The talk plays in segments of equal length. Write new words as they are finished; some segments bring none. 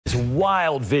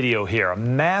Wild video here, a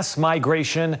mass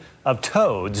migration of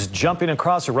toads jumping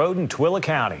across a road in Tooele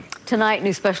County. Tonight,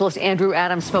 news specialist Andrew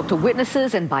Adams spoke to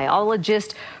witnesses and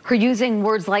biologists who are using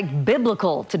words like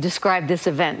biblical to describe this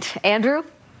event. Andrew?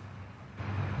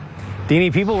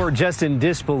 Deanie, people were just in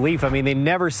disbelief. I mean, they've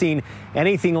never seen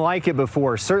anything like it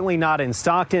before, certainly not in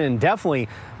Stockton and definitely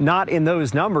not in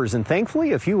those numbers. And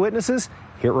thankfully, a few witnesses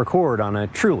hit record on a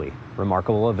truly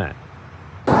remarkable event.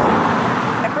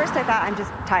 At first, I thought I'm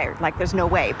just tired, like there's no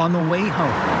way. On the way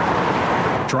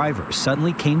home, drivers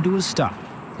suddenly came to a stop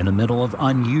in the middle of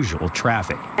unusual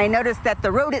traffic. I noticed that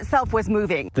the road itself was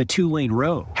moving. The two-lane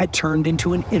road had turned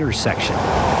into an intersection.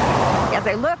 As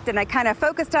I looked and I kind of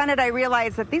focused on it, I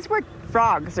realized that these were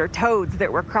frogs or toads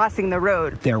that were crossing the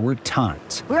road. There were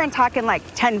tons. We weren't talking like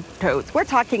 10 toads. We're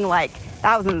talking like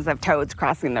thousands of toads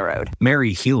crossing the road.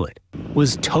 Mary Hewlett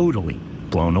was totally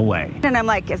blown away. And I'm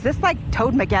like, is this like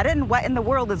Toadmageddon? What in the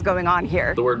world is going on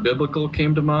here? The word biblical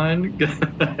came to mind.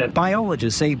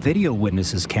 Biologists say video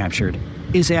witnesses captured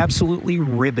is absolutely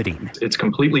riveting. It's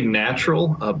completely natural,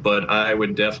 but I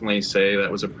would definitely say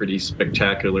that was a pretty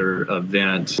spectacular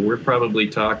event. We're probably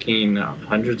talking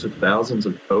hundreds of thousands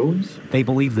of toads. They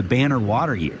believe the Banner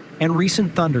water year and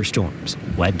recent thunderstorms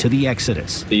led to the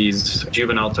exodus. These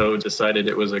juvenile toads decided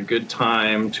it was a good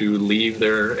time to leave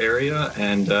their area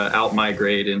and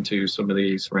out-migrate into some of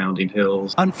the surrounding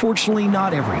hills. Unfortunately,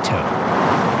 not every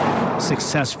toad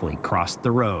successfully crossed the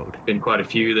road. Been quite a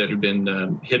few that have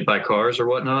been hit by cars or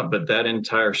whatnot, but that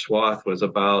entire swath was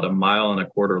about 1.25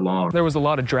 miles long. There was a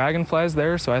lot of dragonflies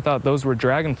there, so I thought those were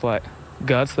dragonfly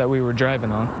guts that we were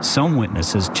driving on. Some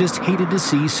witnesses just hated to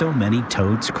see so many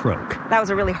toads croak. That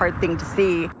was a really hard thing to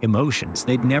see. Emotions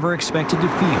they'd never expected to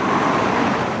feel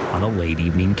on a late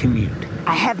evening commute.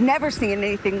 I have never seen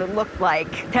anything that looked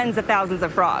like tens of thousands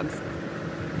of frogs.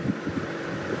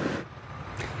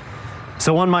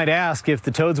 So one might ask, if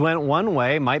the toads went one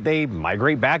way, might they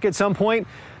migrate back at some point?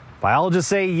 Biologists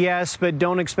say yes, but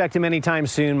don't expect them anytime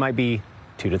soon. Might be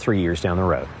 2 to 3 years down the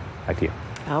road. Back to you.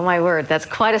 Oh, my word. That's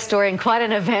quite a story and quite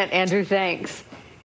an event, Andrew. Thanks.